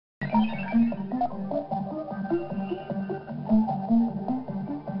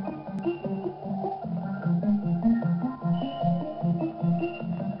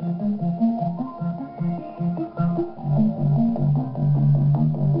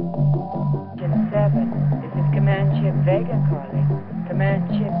Vega calling. Command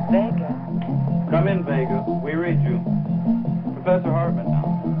Ship Vega. Come in, Vega. We read you. Professor Hartman now.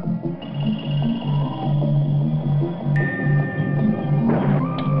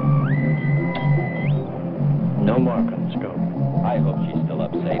 No mark on the scope. I hope she's still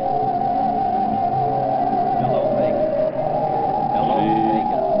up safe. Hello, Vega. Hello,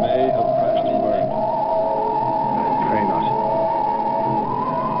 Vega. May have crashed and burned. I pray not.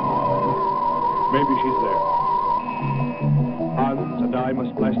 Maybe she's there. Hans and I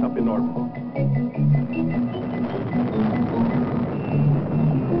must blast up in orbit.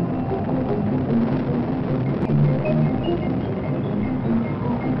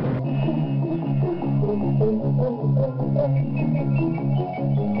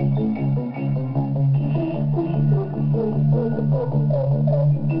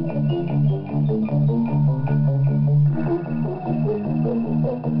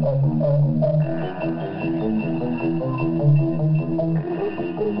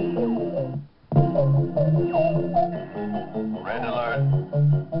 Red alert.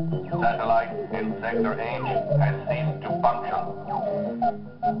 Satellite in Sector H has ceased to function.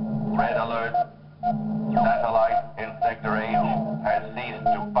 Red alert. Satellite in Sector H has ceased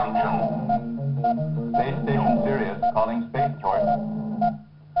to function. Space Station Sirius calling Spaceport.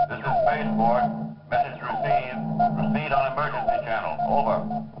 This is Spaceport. Message received. Proceed on emergency channel. Over.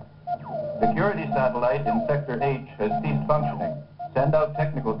 Security satellite in Sector H has ceased functioning. Send out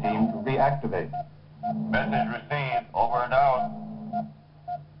technical team to reactivate. Message received. Over and out.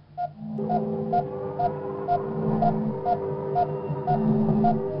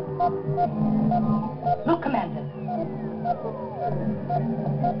 Look, Commander.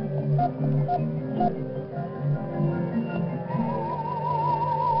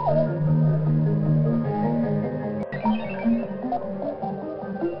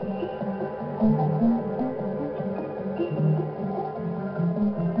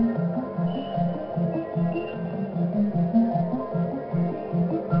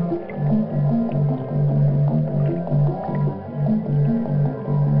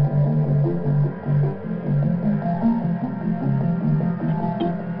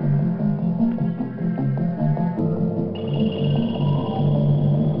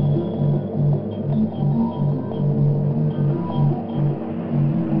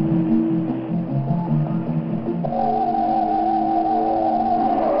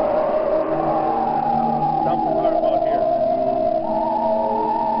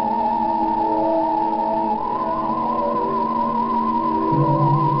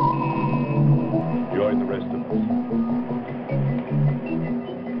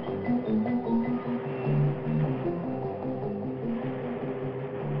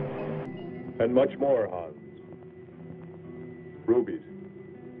 And much more, Hans. Rubies.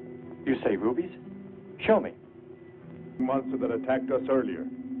 You say rubies? Show me. Monster that attacked us earlier.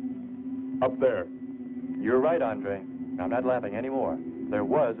 Up there. You're right, Andre. I'm not laughing anymore. There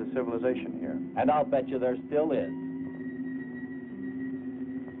was a civilization here. And I'll bet you there still is.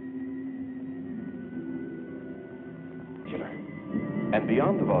 And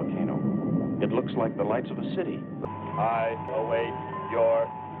beyond the volcano, it looks like the lights of a city. I await your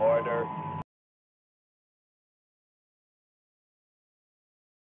order.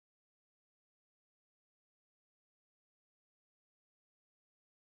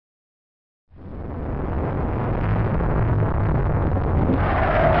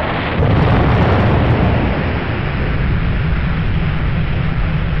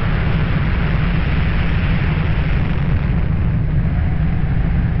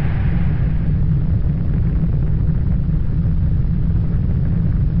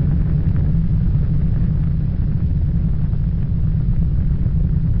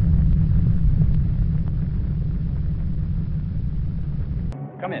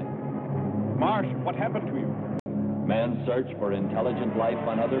 Come in. Marsh, what happened to you? Man's search for intelligent life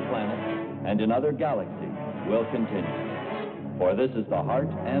on other planets and in other galaxies will continue. For this is the heart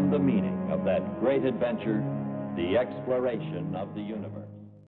and the meaning of that great adventure, the exploration of the universe.